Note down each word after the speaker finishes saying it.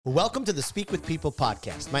Welcome to the Speak with People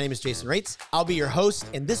podcast. My name is Jason Raitz. I'll be your host,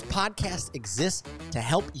 and this podcast exists to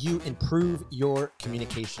help you improve your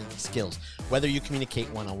communication skills. Whether you communicate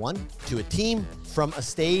one-on-one, to a team, from a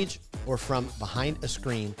stage, or from behind a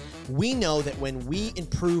screen, we know that when we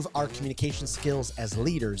improve our communication skills as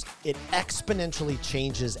leaders, it exponentially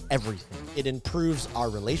changes everything. It improves our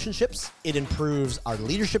relationships, it improves our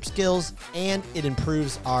leadership skills, and it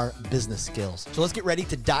improves our business skills. So let's get ready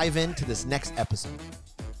to dive into this next episode.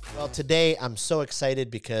 Well, today I'm so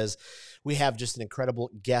excited because we have just an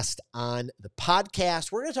incredible guest on the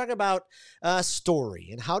podcast. We're going to talk about story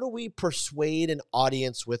and how do we persuade an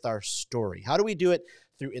audience with our story? How do we do it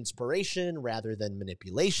through inspiration rather than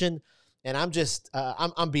manipulation? And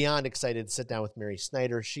I'm beyond excited to sit down with Mary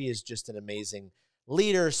Snyder. She is just an amazing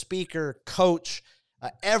leader, speaker, coach.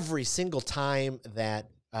 Every single time that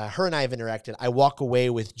her and I have interacted, I walk away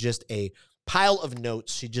with just a pile of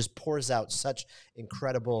notes. She just pours out such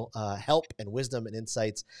incredible help and wisdom and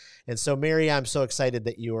insights. And so, Mary, I'm so excited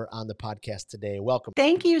that you are on the podcast today. Welcome.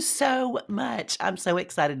 Thank you so much. I'm so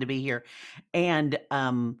excited to be here. And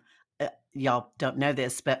y'all don't know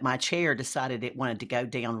this, but my chair decided it wanted to go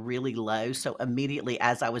down really low. So immediately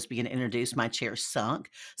as I was being introduced, my chair sunk.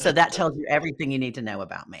 So that tells you everything you need to know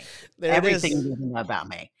about me. Everything you need to know about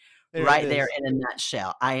me. Right there in a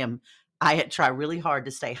nutshell. I had tried really hard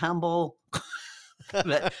to stay humble,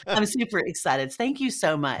 but I'm super excited. Thank you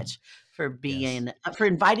so much for for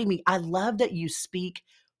inviting me. I love that you speak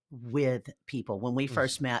with people. When we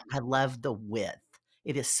first met, I love the with.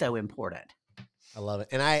 It is so important. I love it.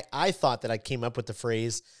 And I thought that I came up with the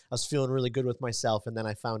phrase. I was feeling really good with myself. And then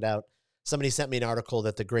I found out somebody sent me an article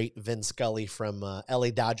that the great Vin Scully from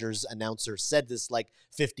LA Dodgers announcer said this like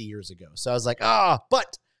 50 years ago. So I was like,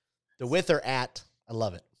 but the with or at, I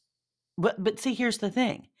love it. But see, here's the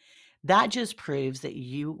thing. That just proves that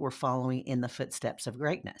you were following in the footsteps of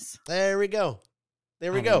greatness. There we go.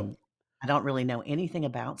 I don't really know anything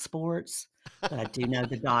about sports, but I do know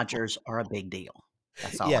the Dodgers are a big deal.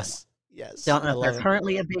 That's all. Yes. Don't know if they're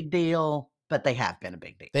currently a big deal, but they have been a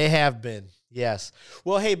big deal. They have been. Yes.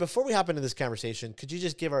 Well, hey, before we hop into this conversation, could you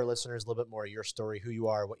just give our listeners a little bit more of your story, who you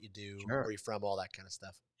are, what you do, where you're from, all that kind of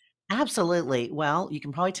stuff? Absolutely. Well, you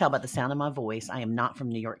can probably tell by the sound of my voice, I am not from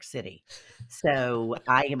New York City. So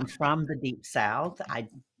I am from the Deep South.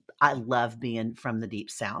 I love being from the Deep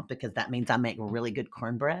South because that means I make really good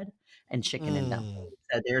cornbread and chicken and dumplings.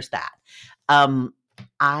 So there's that.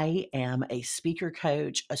 I am a speaker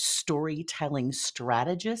coach, a storytelling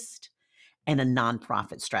strategist, and a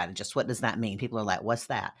nonprofit strategist. What does that mean? People are like, what's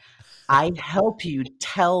that? I help you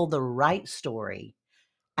tell the right story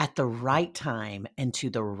at the right time and to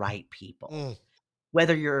the right people.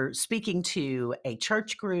 Whether you're speaking to a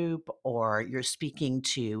church group or you're speaking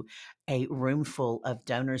to a room full of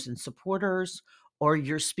donors and supporters, or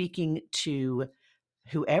you're speaking to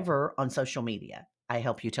whoever on social media, I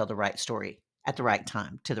help you tell the right story at the right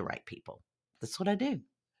time to the right people. That's what I do.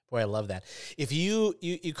 Boy, I love that. If you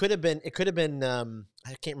could have been, it could have been,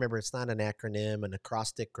 I can't remember. It's not an acronym, an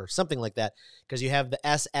acrostic or something like that. Because you have the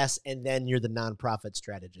SS and then you're the nonprofit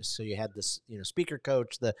strategist. So you had this, speaker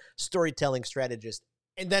coach, the storytelling strategist,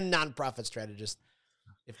 and then nonprofit strategist.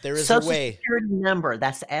 If there is Social a way. Security number,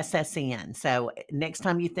 that's SSN. So next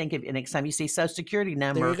time you see Social Security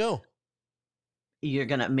number, there you go. You're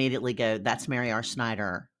going to immediately go, that's Mary R.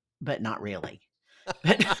 Snyder, but not really.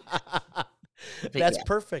 That's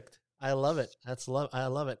perfect. I love it. I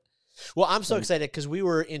love it. Well, I'm so excited because we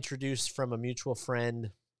were introduced from a mutual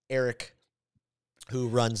friend, Eric, who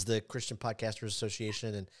runs the Christian Podcasters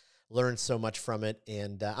Association, and learned so much from it.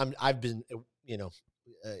 And I've been,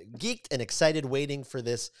 geeked and excited waiting for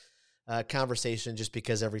this conversation, just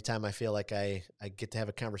because every time I feel like I get to have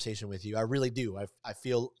a conversation with you, I really do. I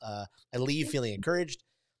feel I leave feeling encouraged.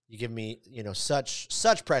 You give me,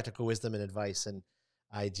 such practical wisdom and advice, and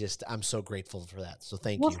I'm so grateful for that. So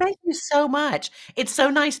thank you. Well, thank you so much. It's so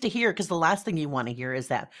nice to hear, because the last thing you want to hear is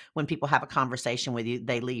that when people have a conversation with you,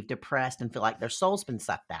 they leave depressed and feel like their soul's been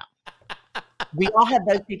sucked out. We all have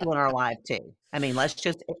those people in our life too. I mean,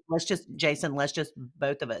 Jason,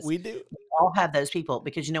 both of us. We do. We all have those people,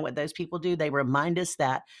 because you know what those people do? They remind us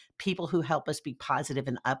that people who help us be positive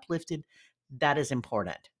and uplifted, that is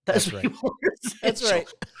important. Those people are essential. That's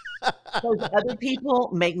right. Those other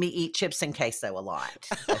people make me eat chips and queso a lot.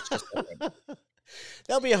 That's just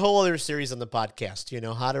That'll be a whole other series on the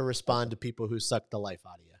podcast, how to respond to people who suck the life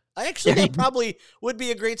out of you. That probably would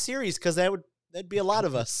be a great series, because that'd be a lot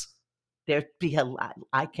of us. There'd be a lot.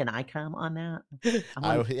 Can I come on that?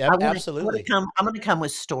 Absolutely. I'm going to come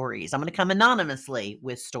with stories. I'm going to come anonymously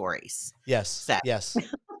with stories. Yes. Yes.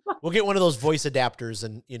 We'll get one of those voice adapters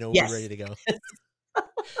and, we're ready to go.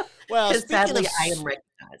 Well, because speaking of, sadly I am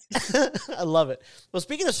recognized. I love it. Well,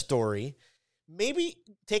 speaking of story, maybe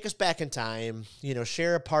take us back in time,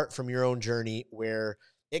 share a part from your own journey where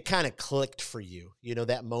it kind of clicked for you,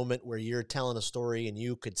 that moment where you're telling a story and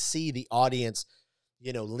you could see the audience,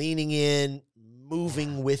 leaning in,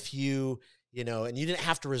 moving with you, and you didn't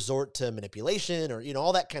have to resort to manipulation or,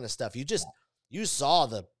 all that kind of stuff. You saw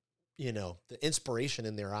the inspiration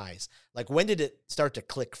in their eyes. Like, when did it start to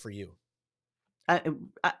click for you? I,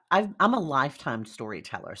 I'm a lifetime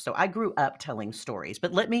storyteller, so I grew up telling stories.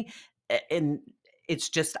 But and it's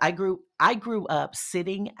just I grew up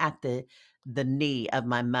sitting at the knee of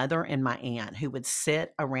my mother and my aunt, who would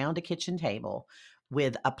sit around a kitchen table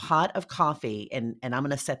with a pot of coffee, and I'm going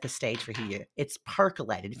to set the stage for you. It's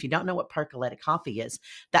percolated. If you don't know what percolated coffee is,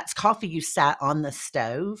 that's coffee you sat on the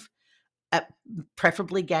stove, uh,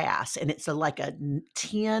 preferably gas, and it's like a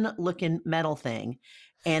tin looking metal thing,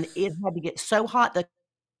 and it had to get so hot the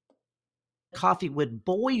coffee would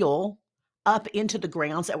boil up into the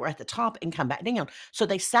grounds that were at the top and come back down. So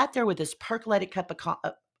they sat there with this percolated cup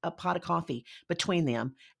of a pot of coffee between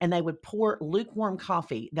them, and they would pour lukewarm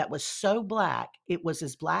coffee that was so black, it was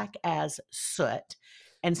as black as soot,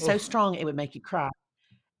 and so Oh, strong it would make you cry.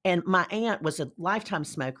 And my aunt was a lifetime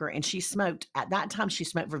smoker, and she smoked at that time, she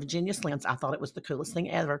smoked Virginia Slims. I thought it was the coolest thing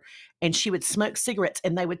ever. And she would smoke cigarettes,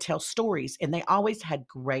 and they would tell stories, and they always had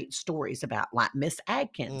great stories about, like, Miss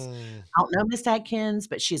Adkins. mm, I don't know Miss Adkins,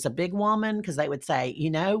 but she's a big woman, because they would say,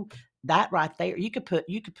 that right there, you could put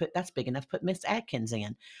that's big enough to put Miss Adkins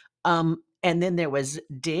in. And then there was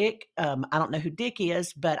Dick. I don't know who Dick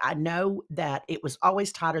is, but I know that it was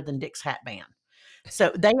always tighter than Dick's hat band.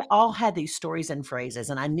 So they all had these stories and phrases,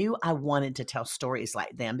 and I knew I wanted to tell stories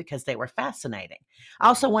like them because they were fascinating. I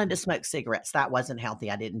also wanted to smoke cigarettes. That wasn't healthy.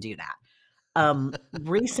 I didn't do that.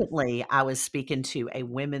 Recently, I was speaking to a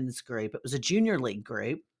women's group. It was a junior league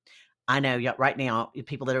group. I know right now,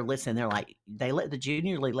 people that are listening, they're like, they let the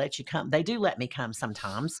junior league let you come. They do let me come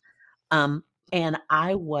sometimes. Um, and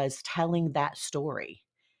I was telling that story,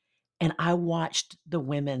 and I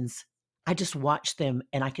just watched them,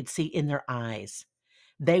 and I could see in their eyes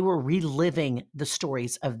they were reliving the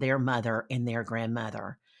stories of their mother and their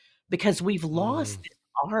grandmother, because we've lost mm, this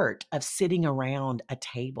art of sitting around a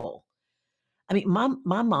table. I mean,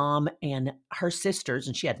 my mom and her sisters,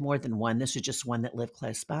 and she had more than one, this was just one that lived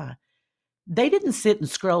close by, they didn't sit and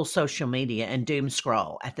scroll social media and doom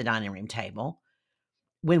scroll at the dining room table.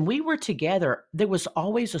 When we were together, there was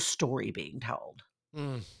always a story being told.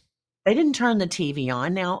 mm. They didn't turn the TV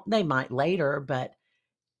on. Now, they might later, but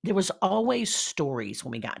there was always stories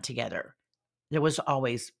when we got together. There was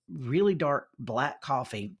always really dark black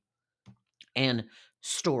coffee and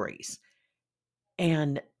stories.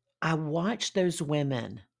 And I watched those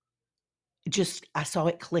women, I saw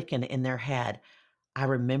it clicking in their head. I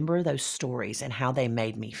remember those stories and how they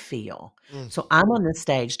made me feel. Mm, So I'm on the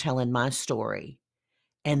stage telling my story,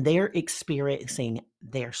 and they're experiencing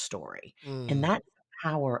their story. And mm. that's the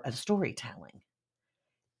power of storytelling.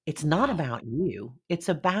 It's not Wow. about you, it's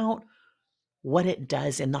about what it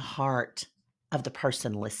does in the heart of the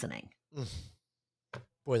person listening. Mm.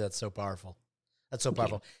 Boy, that's so powerful. That's so Thank you.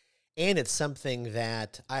 powerful. And it's something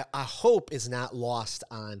that I hope is not lost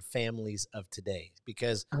on families of today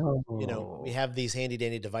because, we Oh. have these handy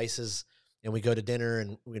dandy devices and we go to dinner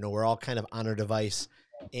and, we're all kind of on our device.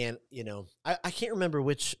 And, I can't remember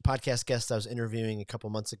which podcast guest I was interviewing a couple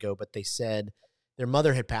months ago, but they said their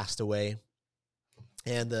mother had passed away.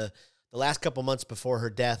 And the last couple months before her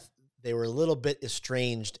death, they were a little bit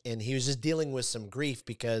estranged, and he was just dealing with some grief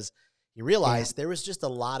because he Yeah. realized there was just a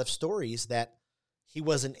lot of stories that he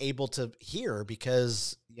wasn't able to hear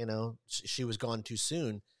because, she was gone too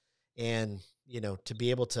soon. And, to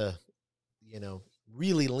be able to, you know,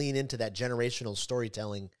 really lean into that generational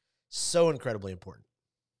storytelling, so incredibly important.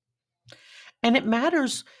 And it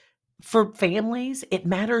matters for families, it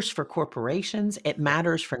matters for corporations, it Yep.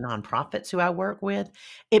 matters for nonprofits who I work with.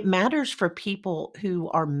 It matters for people who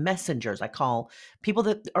are messengers. I call people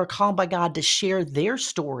that are called by God to share their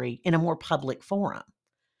story in a more public forum.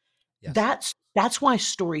 Yes. That's why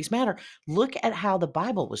stories matter. Look at how the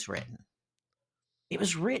Bible was written. It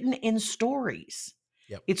was written in stories.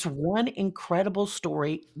 Yep. It's one incredible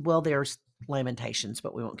story. Well, there's Lamentations,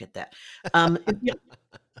 but we won't get that. And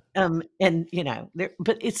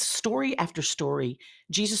but it's story after story.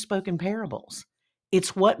 Jesus spoke in parables.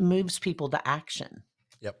 It's what moves people to action.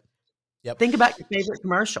 Yep. Yep. Think about your favorite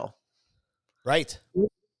commercial. Right.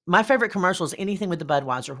 My favorite commercial is anything with the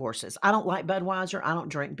Budweiser horses. I don't like Budweiser. I don't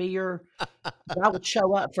drink beer, but I would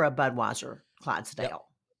show up for a Budweiser Yep. Clydesdale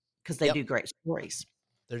because they Yep. do great stories.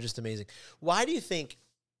 They're just amazing. Why do you think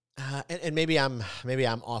and maybe I'm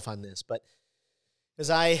off on this, but as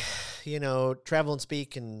I, travel and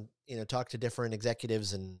speak and talk to different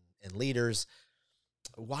executives and leaders,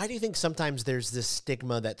 why do you think sometimes there's this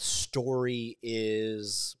stigma that story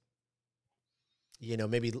is,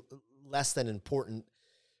 maybe less than important,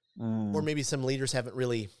 or Mm. maybe some leaders haven't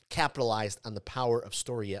really capitalized on the power of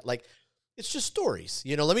story yet? Like, it's just stories.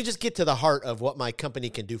 Let me just get to the heart of what my company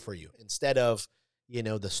can do for you instead of,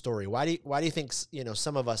 the story. Why do you think,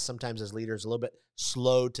 some of us sometimes as leaders a little bit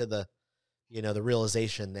slow to the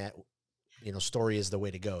realization that, story is the way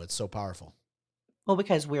to go. It's so powerful. Well,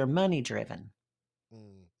 because we're money driven.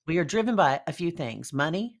 Mm, We are driven by a few things: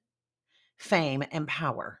 money, fame, and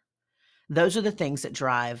power. Those are the things that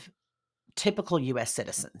drive typical US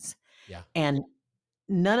citizens. yeah. And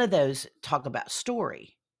none of those talk about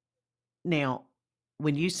story. Now,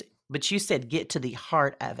 but you said get to the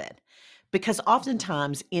heart of it. Because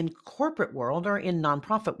oftentimes in corporate world or in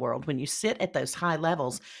nonprofit world, when you sit at those high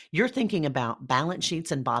levels, you're thinking about balance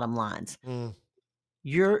sheets and bottom lines. Mm,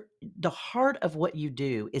 The heart of what you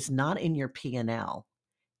do is not in your P&L.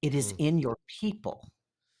 It is mm. in your people.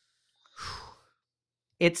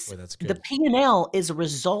 It's Boy, that's the good. P&L is a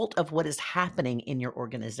result of what is happening in your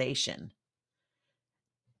organization.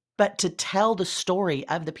 But to tell the story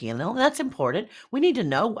of the P&L, that's important. We need to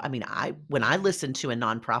know. I mean, when I listen to a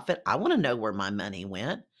nonprofit, I want to know where my money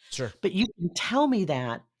went. Sure. But you can tell me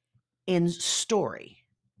that in story.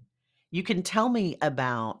 You can tell me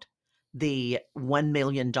about the $1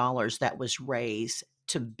 million that was raised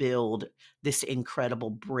to build this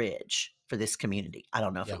incredible bridge for this community. I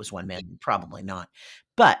don't know if it Yeah. was 1 million, probably not.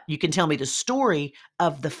 But you can tell me the story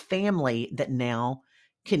of the family that now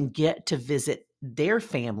can get to visit their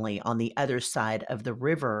family on the other side of the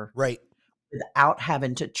river Right. without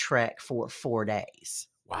having to trek for 4 days.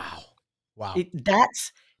 Wow. Wow.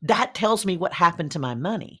 That tells me what happened to my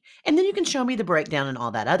money. And then you can show me the breakdown and all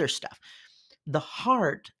that other stuff. The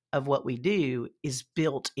heart of what we do is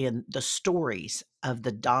built in the stories of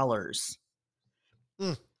the dollars.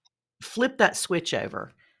 Mm. Flip that switch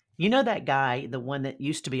over. You know that guy, the one that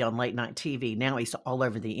used to be on late night TV, now he's all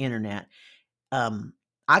over the internet. Um,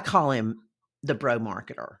 I call him the bro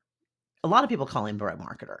marketer. A lot of people call him bro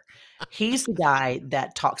marketer. He's the guy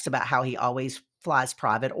that talks about how he always flies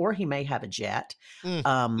private, or he may have a jet. Mm.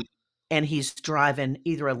 Um, and he's driving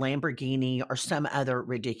either a Lamborghini or some other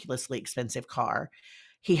ridiculously expensive car.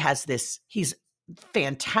 He's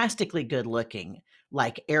fantastically good looking,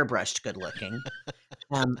 like airbrushed good looking.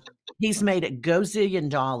 Um, he's made a gazillion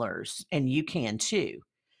dollars, and you can too.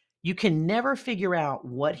 You can never figure out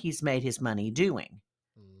what he's made his money doing.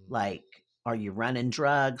 Mm. Like, are you running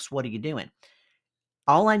drugs? What are you doing?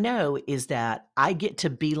 All I know is that I get to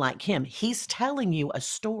be like him. He's telling you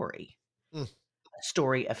Mm. a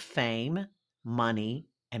story of fame, money,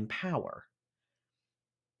 and power.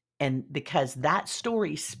 And because that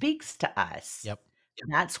story speaks to us, Yep.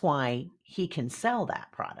 that's why he can sell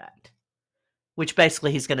that product. Which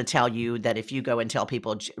basically he's gonna tell you that if you go and tell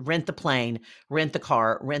people, Rent the plane, rent the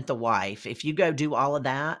car, rent the wife." If you go do all of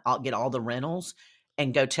that, I'll get all the rentals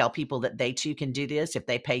and go tell people that they too can do this. If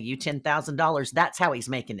they pay you $10,000, that's how he's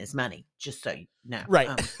making his money, just so you know. Right.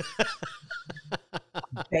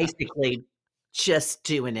 Basically just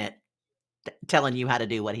doing it, telling you how to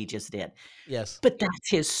do what he just did. Yes. But that's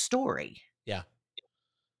his story. Yeah.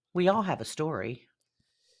 We all have a story.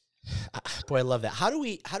 Boy, I love that. How do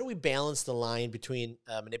we balance the line between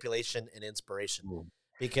manipulation and inspiration? Mm.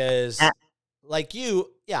 Because That like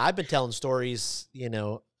you, yeah, I've been telling stories,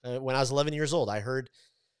 when I was 11 years old. I heard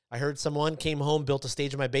someone came home, built a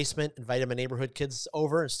stage in my basement, invited my neighborhood kids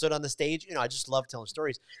over and stood on the stage. I just love telling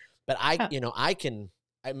stories. But I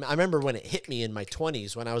remember when it hit me in my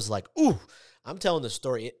 20s when I was like, "Ooh, I'm telling the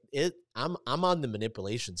story." I'm on the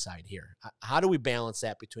manipulation side here. How do we balance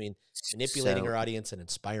that between manipulating so our audience and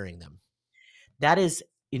inspiring them? that is,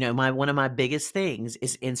 my one of my biggest things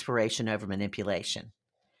is inspiration over manipulation,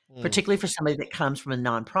 Mm, particularly for somebody that comes from a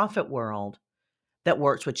nonprofit world that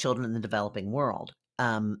works with children in the developing world.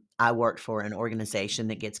 I worked for an organization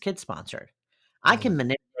that gets kids sponsored. I mhm. can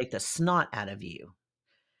manipulate the snot out of you,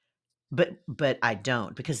 but I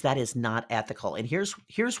don't, because that is not ethical. And here's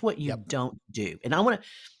what you Yep. don't do. And I want to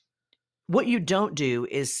what you don't do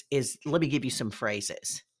is let me give you some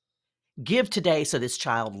phrases. Give today so this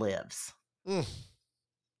child lives. Mm,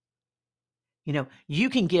 You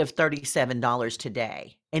can give $37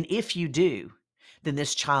 today, and if you do, then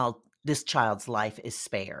this child's life is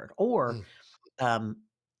spared. Or mm, um,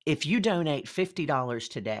 if you donate $50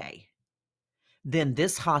 today, then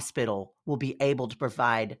this hospital will be able to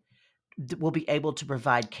provide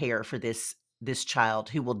care for this child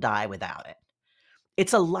who will die without it.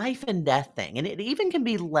 it's a life and death thing, and it even can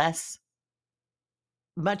be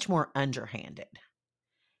much more underhanded.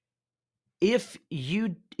 If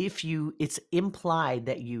you it's implied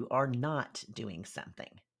that you are not doing something.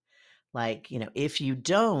 Like, if you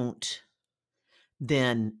don't,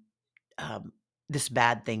 then, um, this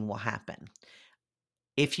bad thing will happen.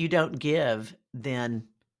 If you don't give, then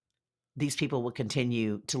these people will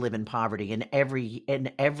continue to live in poverty, and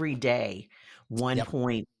every day, 1 Yep.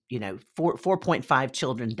 point 4.5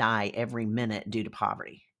 children die every minute due to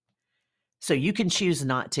poverty. So you can choose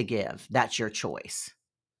not to give. That's your choice.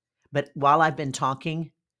 But while I've been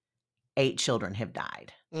talking, 8 children have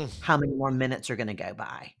died. Mm, How many more minutes are gonna go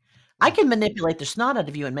by? I mm. can manipulate the snot out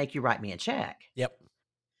of you and make you write me a check. Yep.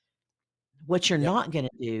 What you're Yep. not gonna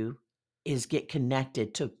do is get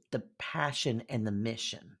connected to the passion and the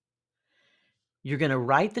mission. You're gonna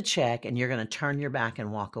write the check and you're gonna turn your back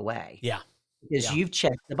and walk away Yeah. because Yeah. you've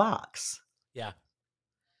checked the box. Yeah.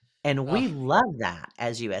 And Oh, we love that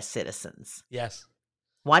as US citizens. yes.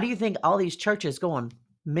 Why do you think all these churches go on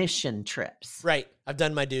mission trips? Right. I've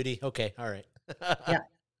done my duty. Okay. All right. Yeah,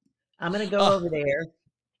 I'm gonna go Oh, over there.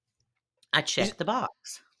 I you, checked the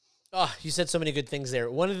box. you said so many good things there.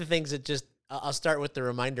 One of the things that just, I'll start with the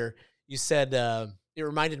reminder. You said, it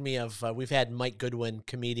reminded me of, we've had Mike Goodwin,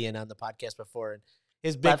 comedian, on the podcast before, and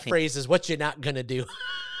his big Love him. phrase is, "What you not gonna do."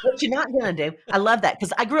 What you're not gonna do. I love that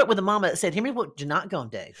because I grew up with a mama that said, "Hear me, what you're not gonna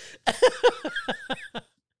do."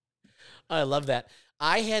 I love that.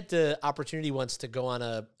 I had the opportunity once to go on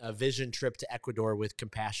a vision trip to Ecuador with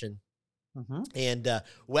Compassion, Mhm. and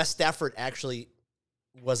Wes Stafford actually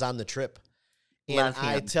was on the trip. And Love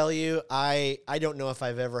I him. tell you, I don't know if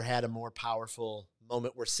I've ever had a more powerful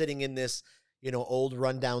moment. We're sitting in this, old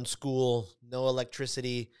rundown school, no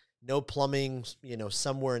electricity, no plumbing,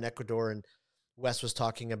 somewhere in Ecuador. And Wes was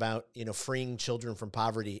talking about, freeing children from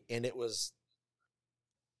poverty. And it was,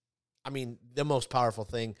 I mean, the most powerful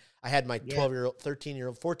thing. I had my Yeah, 12-year-old,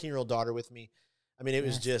 13-year-old, 14-year-old daughter with me. I mean, it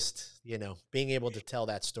was yes. just, being able to tell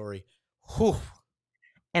that story. Whew.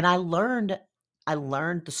 And I learned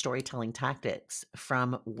the storytelling tactics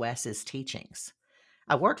from Wes's teachings.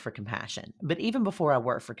 I worked for Compassion, but even before I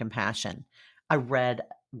worked for Compassion, I read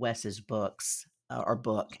Wes's books, or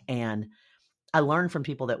book, and I learned from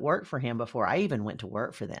people that worked for him before I even went to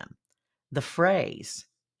work for them. The phrase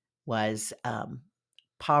was,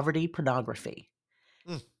 poverty pornography.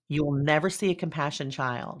 Mm, You will never see a compassion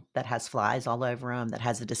child that has flies all over him, that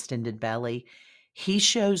has a distended belly. He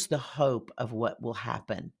shows the hope of what will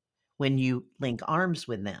happen when you link arms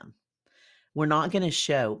with them. We're not gonna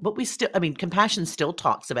show, but compassion still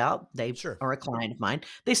talks about, they sure. are a client of mine.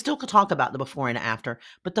 They still could talk about the before and after,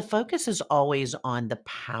 but the focus is always on the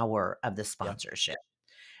power of the Yep. sponsorship.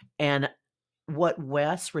 And what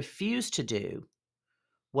Wes refused to do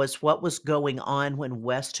was what was going on when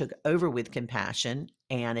Wes took over with Compassion.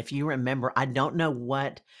 And if you remember, I don't know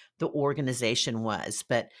what the organization was,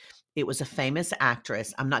 but it was a famous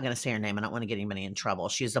actress. I'm not going to say her name. I don't want to get anybody in trouble.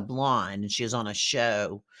 She's a blonde and she was on a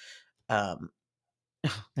show. Um,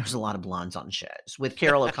 there's a lot of blondes on shows with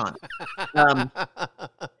Carol O'Connor. Um,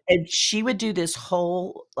 and she would do this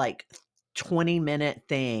whole like 20-minute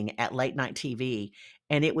thing at late night TV.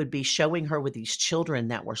 And it would be showing her with these children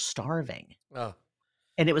that were starving. Oh,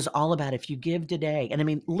 And it was all about if you give today, and I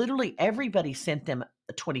mean, literally everybody sent them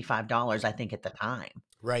 $25, I think, at the time.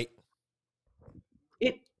 right.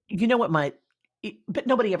 It you know what my but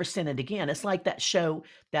nobody ever sent it again. It's like that show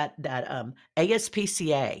that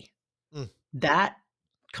ASPCA, Mm. that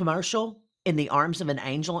commercial, "In the Arms of an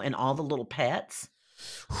Angel" and all the little pets.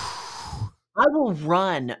 I will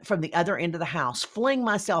run from the other end of the house, fling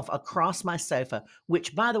myself across my sofa,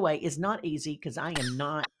 which, by the way, is not easy because I am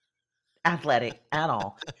not athletic at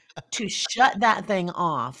all. To shut that thing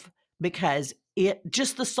off because it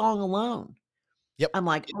just the song alone, Yep. I'm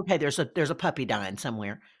like, "Okay, there's a puppy dying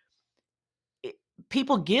somewhere." It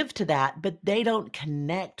People give to that, but they don't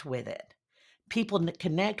connect with it. People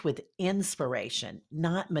connect with inspiration,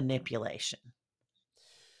 not manipulation.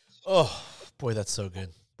 Oh, boy, that's so good.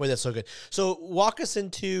 Boy, that's so good. So walk us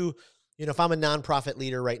into, if I'm a nonprofit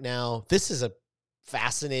leader right now, this is a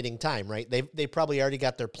fascinating time, right? They probably already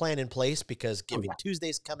got their plan in place because Oh, Giving yeah.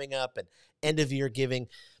 Tuesday's coming up and end of year giving.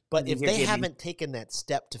 But if You're they giving. haven't taken that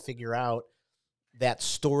step to figure out that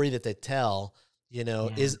story that they tell, Yeah.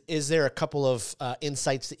 is there a couple of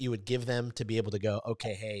insights that you would give them to be able to go,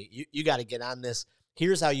 okay, hey, you got to get on this.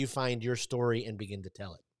 Here's how you find your story and begin to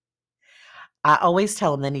tell it. I always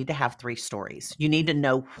tell them they need to have 3 stories. You need to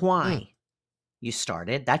know Mm, why you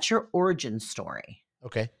started. That's your origin story.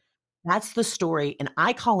 okay. That's the story, and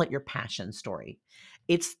I call it your passion story.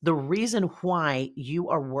 It's the reason why you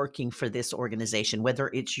are working for this organization, whether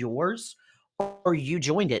it's yours or you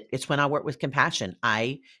joined it. It's when I worked with Compassion.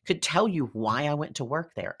 I could tell you why I went to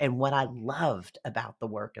work there and what I loved about the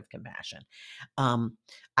work of Compassion. Um,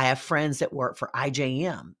 I have friends that work for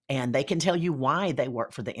IJM, and they can tell you why they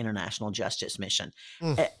work for the International Justice Mission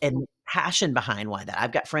Mm, and passion behind why that.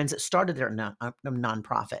 I've got friends that started their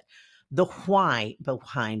nonprofit. The why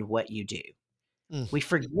behind what you do. mm, We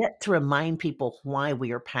forget to remind people why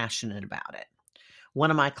we are passionate about it.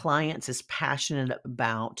 One of my clients is passionate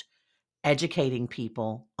about educating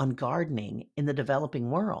people on gardening in the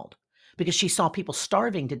developing world because she saw people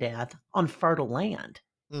starving to death on fertile land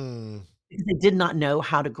mm, because they did not know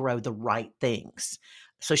how to grow the right things.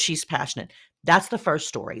 So she's passionate. That's the first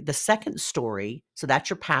story. The second story, so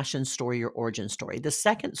that's your passion story, your origin story. The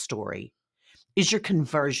second story is your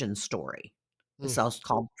conversion story. mm, It's also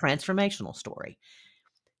called transformational story.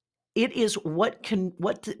 It is what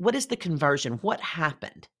is the conversion? What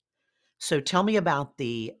happened? So tell me about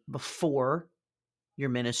the before your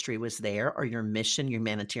ministry was there or your mission, your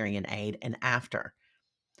humanitarian aid, and after.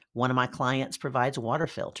 One of my clients provides water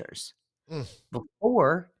filters. mm,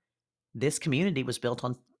 Before, this community was built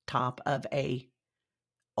on top of a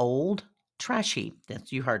old trash heap.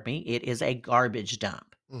 That's you heard me. It is a garbage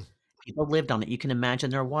dump. mm, People lived on it. You can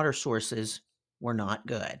imagine their water sources were not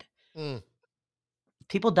good. mm.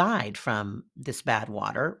 People died from this bad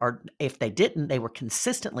water, or if they didn't, they were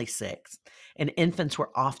consistently sick, and infants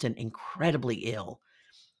were often incredibly ill.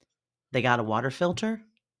 They got a water filter.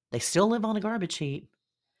 They still live on a garbage heap,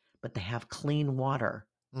 but they have clean water.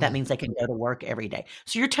 That Mm. means they can go to work every day.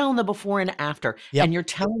 So you're telling the before and after, Yep. and you're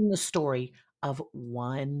telling the story of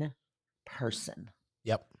one person,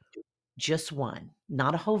 Yep. just one,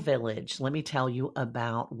 not a whole village. Let me tell you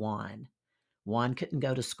about one. One couldn't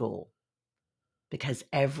go to school because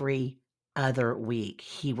every other week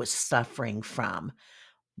he was suffering from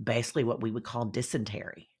basically what we would call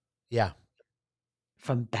dysentery Yeah.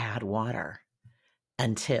 from bad water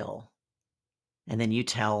until, and then you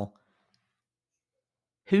tell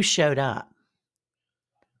who showed up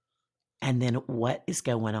and then what is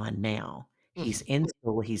going on now. He's Mm. in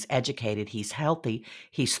school, he's educated, he's healthy,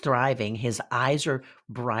 he's thriving, his eyes are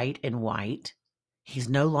bright and white. He's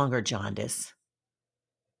no longer jaundice.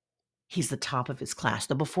 He's the top of his class,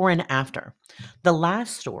 the before and after. The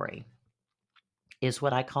last story is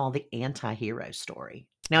what I call the anti-hero story.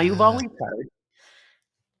 Now, you've Ah. always heard,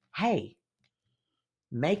 hey,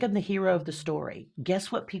 make him the hero of the story.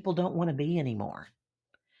 Guess what people don't want to be anymore?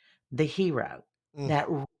 The hero. Mm. That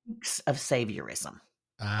reeks of saviorism.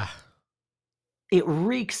 Ah. It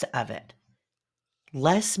reeks of it.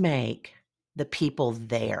 Let's make the people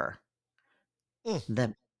there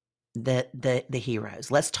Mm. the the heroes.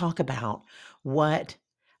 Let's talk about what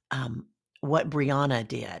um, what Brianna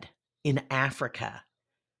did in Africa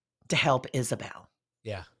to help Isabel.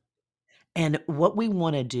 Yeah. And what we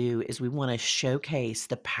want to do is we want to showcase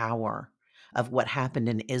the power of what happened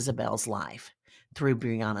in Isabel's life through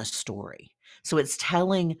Brianna's story. So it's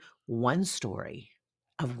telling one story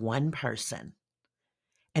of one person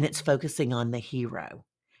and it's focusing on the hero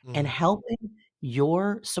and Mm. helping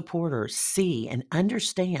your supporters see and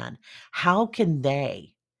understand how can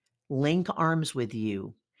they link arms with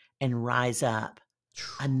you and rise up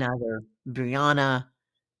another Brianna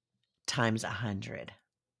times 100.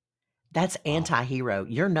 That's Wow. anti-hero.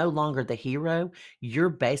 You're no longer the hero. You're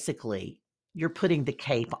basically you're putting the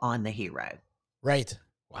cape on the hero. Right.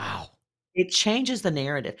 Wow. It changes the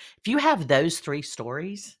narrative. If you have those 3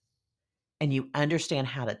 stories and you understand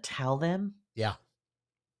how to tell them, Yeah.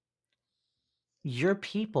 your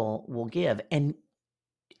people will give. And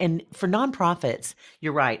for nonprofits,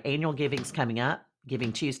 you're right, annual giving's coming up,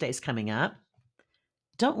 Giving Tuesday's coming up.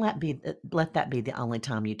 Don't let that be the only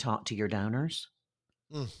time you talk to your donors.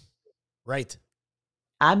 Mm. Right.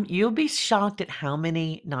 You'll be shocked at how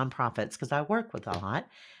many nonprofits, because I work with a lot,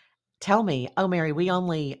 tell me, "Oh, Mary, we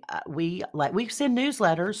only, we send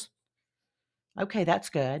newsletters." Okay, that's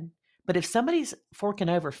good. But if somebody's forking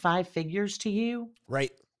over 5 figures to you,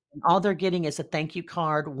 Right. and all they're getting is a thank you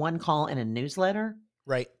card, 1 call, and a newsletter,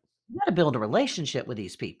 Right. you gotta build a relationship with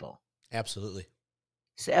these people. Absolutely.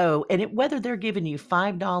 So, and whether they're giving you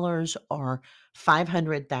 $5 or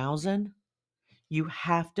 500,000, you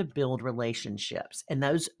have to build relationships. And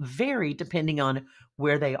those vary depending on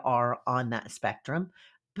where they are on that spectrum.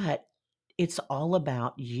 But it's all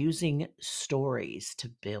about using stories to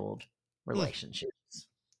build Mm. relationships.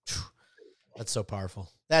 Phew. That's so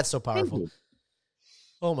powerful. That's so Thank powerful. you.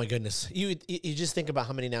 Oh my goodness. You just think about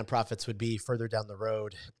how many nonprofits would be further down the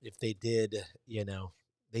road if they did,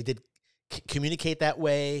 they did communicate that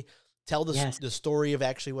way, tell Yes. the story of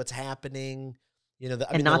actually what's happening. I And mean,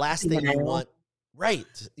 the not the last thing you female. want, right?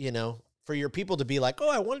 For your people to be like, oh,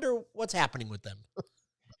 I wonder what's happening with them.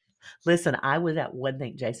 Listen, I was at one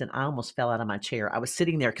thing, Jason, I almost fell out of my chair. I was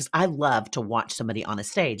sitting there because I love to watch somebody on a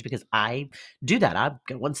stage because I do that. I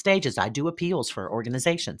go on stages, I do appeals for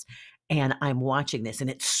organizations, and I'm watching this,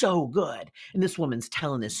 and it's so good. And this woman's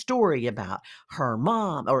telling this story about her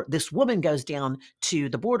mom, or this woman goes down to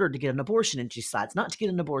the border to get an abortion, and she decides not to get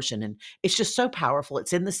an abortion. And it's just so powerful.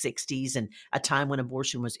 It's in the 60s and a time when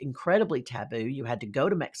abortion was incredibly taboo. You had to go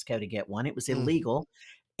to Mexico to get one, it was Mm. illegal.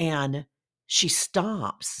 And she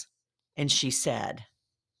stops and she said,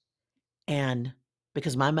 and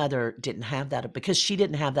because my mother didn't have that, because she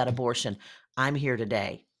didn't have that abortion, I'm here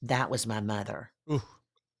today. That was my mother. Ooh,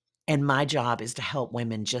 And my job is to help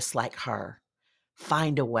women just like her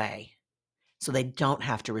find a way so they don't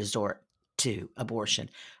have to resort to abortion.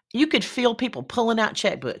 You could feel people pulling out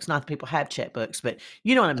checkbooks. Not that people have checkbooks, but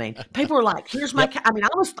you know what I mean. People are like, "Here's my." yep, I mean,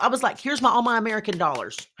 I was like, "Here's my all my American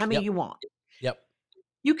dollars. How many yep, you want?" yep.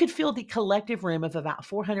 You could feel the collective room of about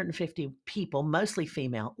 450 people, mostly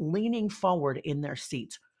female, leaning forward in their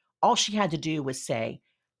seats. All she had to do was say,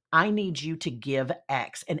 I need you to give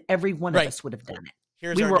X, and every one of Right. us would have done it.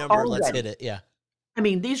 Here's We our were number. all Let's ready. hit it. Yeah. I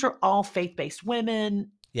mean, these are all faith-based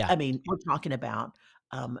women. Yeah. I mean, we're talking about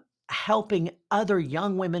um, helping other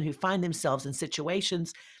young women who find themselves in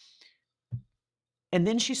situations. And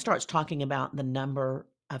then she starts talking about the number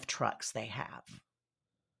of trucks they have.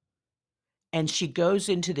 And she goes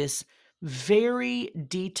into this very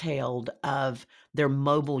detailed of their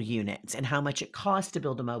mobile units and how much it costs to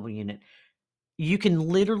build a mobile unit. You can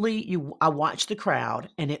literally I watched the crowd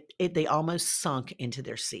and it they almost sunk into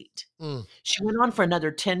their seat. Mm. She went on for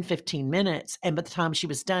another 10, 15 minutes, and by the time she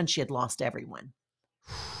was done, she had lost everyone.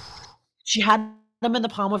 She had them in the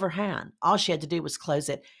palm of her hand. All she had to do was close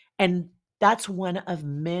it. And that's one of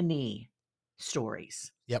many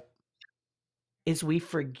stories Yep. is we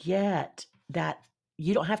forget that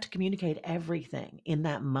you don't have to communicate everything in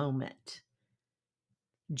that moment.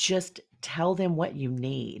 Just tell them what you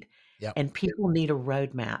need. Yep. And people need a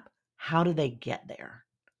roadmap. How do they get there?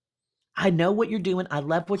 I know what you're doing. I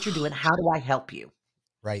love what you're doing. How do I help you?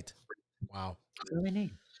 Right. Wow. That's all they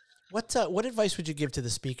need. What advice would you give to the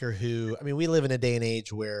speaker who? I mean, we live in a day and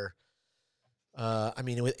age where, I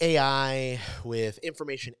mean, with AI, with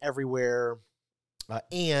information everywhere,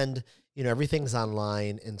 and everything's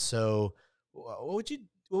online, and so what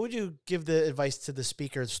would you give the advice to the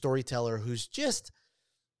speaker, storyteller, who's just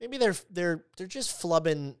maybe they're just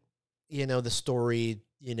flubbing, the story,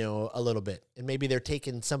 a little bit, and maybe they're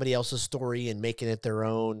taking somebody else's story and making it their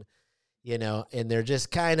own, and they're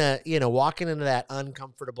just kind of, walking into that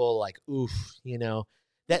uncomfortable, like, oof,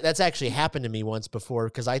 that's actually happened to me once before.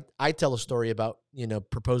 Cause I tell a story about,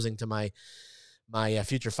 proposing to my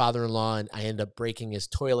future father-in-law, and I end up breaking his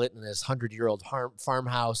toilet in this 100-year-old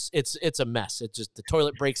farmhouse. It's a mess. It's just the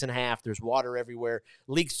toilet breaks in half. There's water everywhere,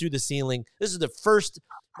 leaks through the ceiling. This is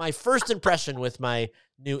my first impression with my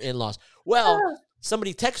new in-laws. Well,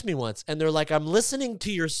 somebody texted me once and they're like, I'm listening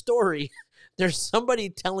to your story. There's somebody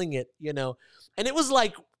telling it, and it was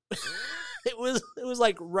like, it was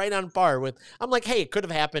like right on par with, I'm like, hey, it could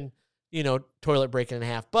have happened, toilet breaking in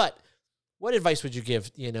half. But what advice would you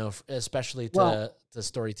give, especially Well, to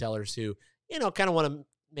storytellers who, kind of want to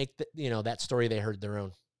make that story they heard their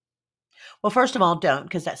own? well, first of all, don't,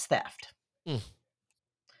 because that's theft. Mm.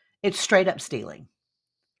 It's straight up stealing.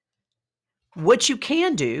 What you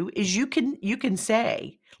can do is you can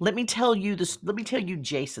say, let me tell you this, let me tell you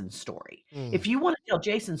Jason's story. Mm. If you want to tell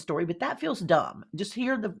Jason's story, but that feels dumb, just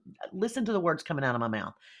listen to the words coming out of my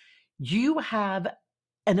mouth. You have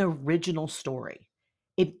an original story.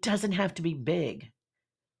 It doesn't have to be big.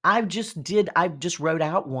 I just wrote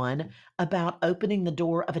out one about opening the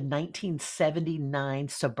door of a 1979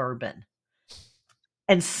 Suburban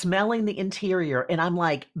and smelling the interior, and I'm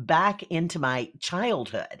like back into my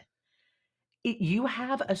childhood. You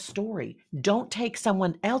have a story. Don't take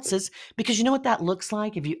someone else's, because you know what that looks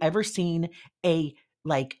like? Have you ever seen a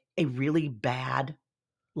a really bad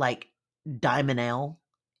like diamond L?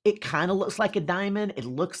 It kind of looks like a diamond. It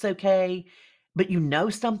looks okay, but you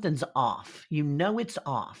know something's off. You know it's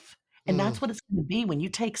off. And Mm. that's what it's going to be when you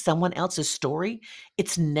take someone else's story.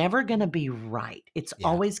 It's never going to be right. It's Yeah.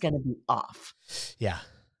 always going to be off. Yeah.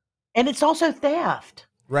 And it's also theft.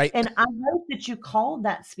 Right. And I hope that you called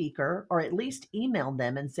that speaker or at least emailed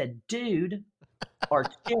them and said, dude or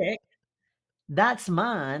chick, that's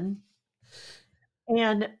mine.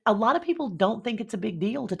 And a lot of people don't think it's a big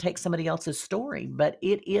deal to take somebody else's story, but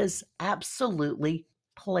it is absolutely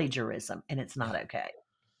plagiarism and it's Yeah. not okay.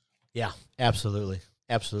 Yeah. Absolutely.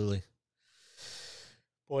 Absolutely.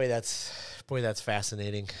 Boy, that's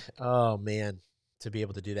fascinating. Oh man, to be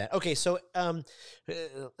able to do that. Okay, so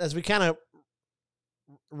as we kind of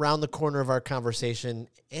round the corner of our conversation,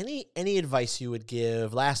 any advice you would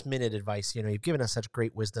give, last minute advice? You know, you've given us such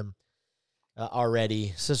great wisdom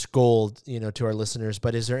already, such gold, you know, to our listeners.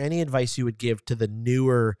 But is there any advice you would give to the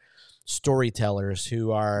newer storytellers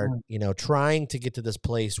who are, Mm. you know, trying to get to this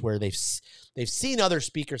place where they've seen other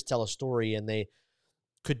speakers tell a story and they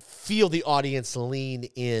could feel the audience lean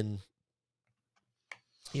in?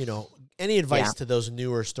 You know, any Yeah, advice to those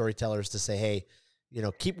newer storytellers to say, hey, you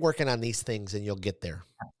know, keep working on these things and you'll get there?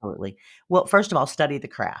 absolutely. Well, first of all, study the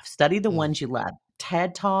craft. Study the Mm, ones you love.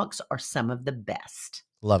 TED Talks are some of the best.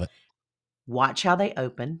 love it. Watch how they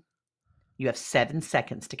open. You have 7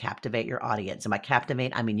 seconds to captivate your audience, and by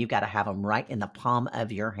captivate, I mean you gotta have them right in the palm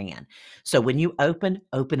of your hand. So when you open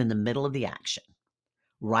in the middle of the action,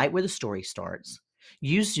 right where the story starts.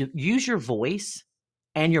 Use your voice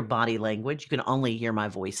and your body language. You can only hear my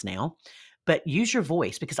voice now, but use your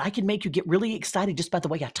voice because I can make you get really excited just by the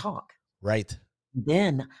way I talk. Right.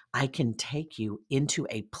 Then I can take you into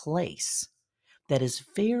a place that is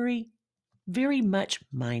very, very much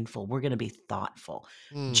mindful. We're going to be thoughtful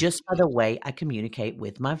Mm, just by the way I communicate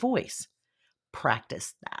with my voice.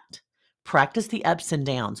 Practice that. Practice the ups and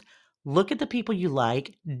downs. Look at the people you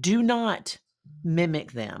like. Do not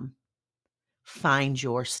mimic them. Find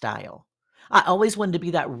your style. I always wanted to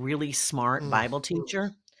be that really smart mm. Bible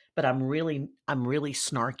teacher, but I'm really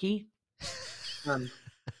snarky. Um,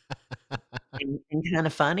 and kinda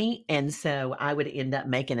funny, and so I would end up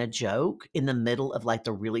making a joke in the middle of, like,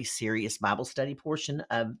 the really serious Bible study portion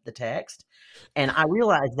of the text, and I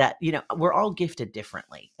realized that, we're all gifted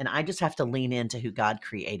differently, and I just have to lean into who God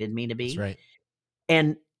created me to That's be, right.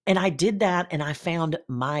 and I did that, and I found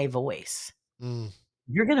my voice. Mm.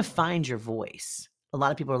 You're gonna find your voice. A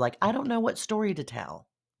lot of people are like, "I don't know what story to tell."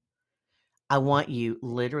 I want you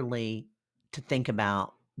literally to think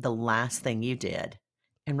about the last thing you did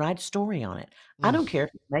and write a story on it. I Mm. don't care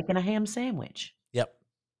if you're making a ham sandwich. Yep.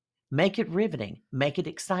 Make it riveting, make it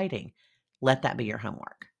exciting. Let that be your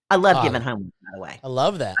homework. I love giving Ah, homework, by the way. I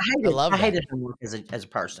love that. I I love that. hated homework as a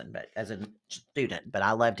person, but as a student, but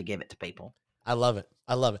I love to give it to people. I love it.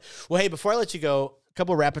 I love it. Well, hey, before I let you go, a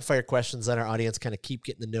couple of rapid fire questions that our audience kind of keep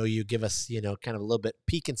getting to know you. Give us, you know, kind of a little bit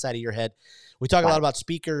peek inside of your head. We talk a lot Right. about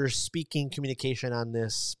speakers, speaking, communication on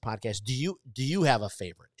this podcast. Do you have a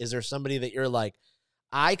favorite? Is there somebody that you're like,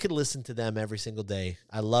 I could listen to them every single day?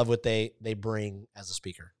 I love what they bring as a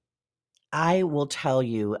speaker. I will tell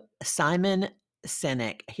you, Simon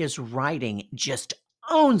Sinek, his writing just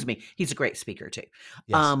owns me. He's a great speaker too.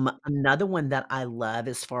 Yes. Another one that I love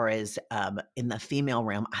as far as in the female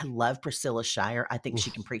realm, I love Priscilla Shire. I think she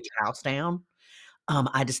Oof. can preach a house down.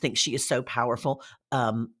 I just think she is so powerful.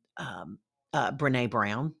 Brene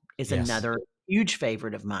Brown is Yes. another huge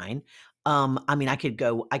favorite of mine. I mean, I could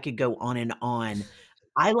go on and on.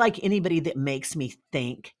 I like anybody that makes me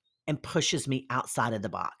think and pushes me outside of the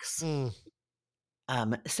box. Mm.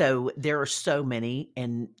 So there are so many,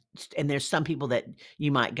 and there's some people that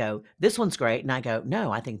you might go, "This one's great," and I go,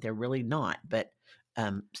 "No, I think they're really not." But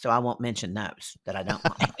so I won't mention those that I don't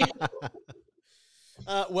like.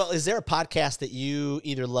 Well, is there a podcast that you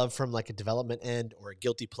either love from like a development end or a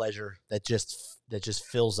guilty pleasure that just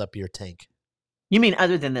fills up your tank? You mean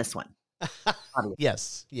other than this one? Obviously.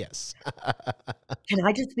 Yes, yes. Can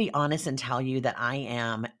I just be honest and tell you that I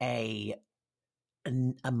am a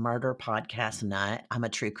murder podcast nut? I'm a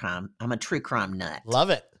true crime nut. Love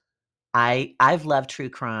it. I've loved true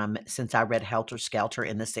crime since I read Helter Skelter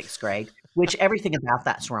in the 6th grade, which everything about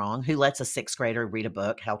that's wrong. Who lets a 6th grader read a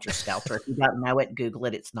book, Helter Skelter? If you don't know it, Google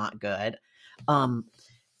it, it's not good. Um,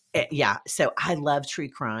 yeah, so I love true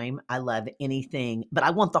crime. I love anything, but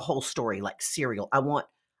I want the whole story, like Serial.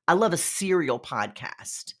 I love a serial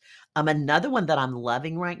podcast. Another one that I'm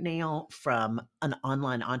loving right now from an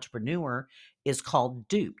online entrepreneur is called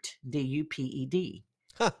Duped, Duped.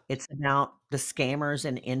 Huh. It's about the scammers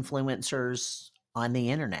and influencers on the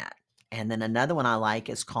internet. And then another one I like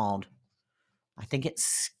is called, I think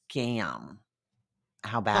it's Scam.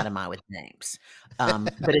 How Huh. bad am I with names?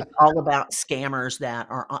 But it's all about scammers that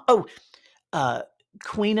are uh,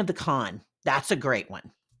 Queen of the Con. That's a great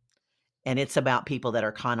one. And it's about people that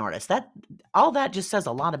are con artists. All that just says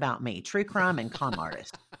a lot about me. True crime and con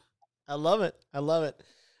artists. I love it. I love it.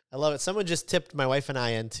 I love it. Someone just tipped my wife and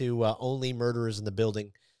I into Only Murderers in the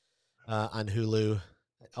Building on Hulu.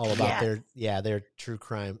 All about Yes, their true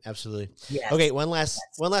crime. Absolutely. yes. Okay, one last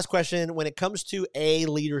question. When it comes to a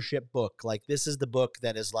leadership book, like this is the book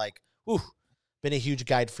that is like, whew, been a huge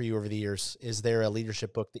guide for you over the years. Is there a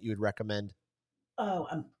leadership book that you would recommend? Oh,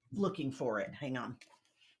 I'm looking for it. Hang on.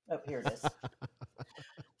 Oh, here it is.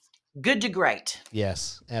 Good to Great.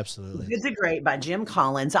 Yes, absolutely. Good to Great by Jim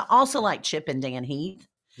Collins. I also like Chip and Dan Heath.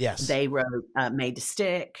 Yes. They wrote Made to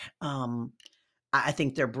Stick. I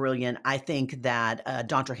think they're brilliant. I think that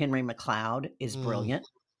Dr. Henry McLeod is brilliant.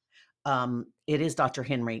 It is Dr.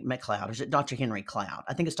 Henry McLeod, or is it Dr. Henry Cloud?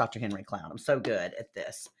 I think it's Dr. Henry Cloud. I'm so good at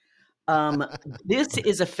this. This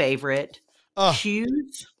is a favorite. Oh,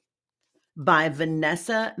 Cues by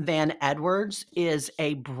Vanessa Van Edwards is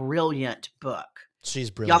a brilliant book. she's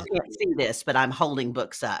Y'all brilliant. can't see this, but I'm holding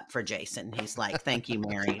books up for Jason. He's like, "Thank you,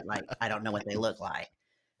 Mary." Like, I don't know what they look like.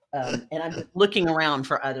 And I'm just looking around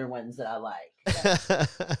for other ones that I like.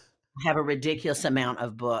 I have a ridiculous amount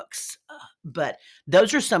of books, but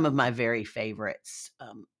those are some of my very favorites.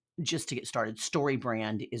 Just to get started, Story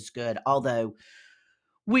Brand is good, although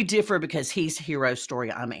we differ because he's hero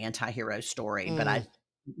story, I'm anti-hero story, but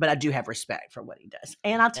I do have respect for what he does.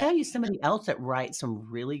 And I'll tell you, somebody else that writes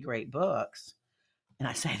some really great books, and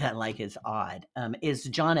I say that like it's odd, is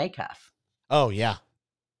John Acuff. Oh, yeah.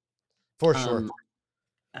 For sure.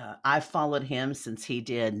 I've followed him since he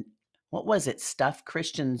did, what was it? Stuff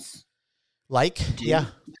Christians Like, do. yeah.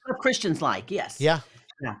 Stuff Christians like, yes. Yeah.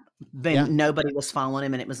 Yeah. Then nobody was following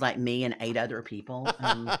him, and it was like me and 8 other people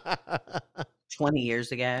 20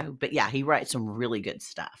 years ago. But yeah, he writes some really good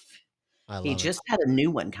stuff. He just had a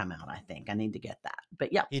new one come out, I think. I need to get that.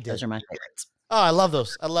 But yeah, those are my favorites. Oh, I love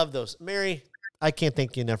those. I love those. Mary, I can't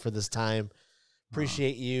thank you enough for this time.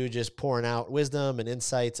 Appreciate you just pouring out wisdom and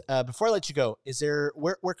insights. Before I let you go, is there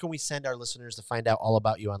where can we send our listeners to find out all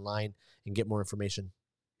about you online and get more information?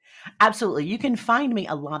 Absolutely. You can find me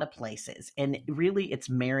a lot of places, and really it's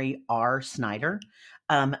Mary R. Snyder.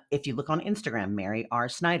 If you look on Instagram, Mary R.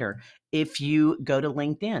 Snyder. If you go to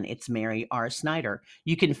LinkedIn, it's Mary R. Snyder.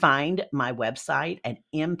 You can find my website at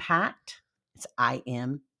Impact. It's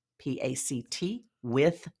IMPACT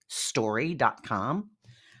with story.com.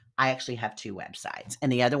 I actually have 2 websites,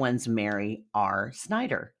 and the other one's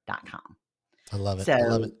MaryRSnyder.com. I love it. So, I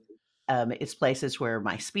love it. It's places where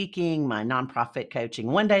my speaking, my nonprofit coaching,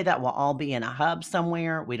 one day that will all be in a hub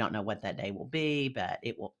somewhere. We don't know what that day will be, but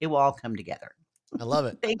it will all come together. I love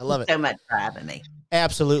it. Thank I love you it. so much for having me.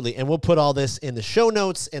 Absolutely. And we'll put all this in the show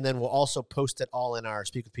notes, and then we'll also post it all in our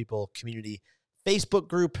Speak with People community Facebook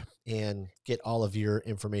group and get all of your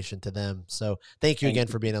information to them. So thank you again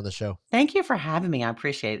for being on the show. Thank you for having me. I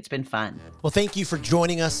appreciate it. It's been fun. Well, thank you for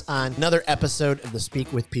joining us on another episode of the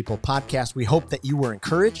Speak with People podcast. We hope that you were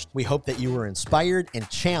encouraged. We hope that you were inspired and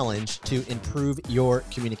challenged to improve your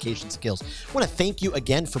communication skills. I want to thank you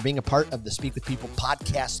again for being a part of the Speak with People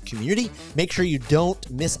podcast community. Make sure you don't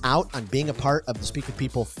miss out on being a part of the Speak with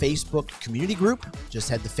People Facebook community group. Just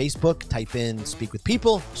head to Facebook, type in Speak with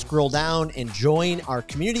People, scroll down, and join our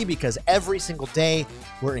community, because every single day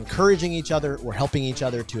we're encouraging each other, we're helping each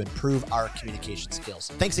other to improve our communication skills.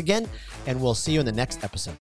 Thanks again, and we'll see you in the next episode.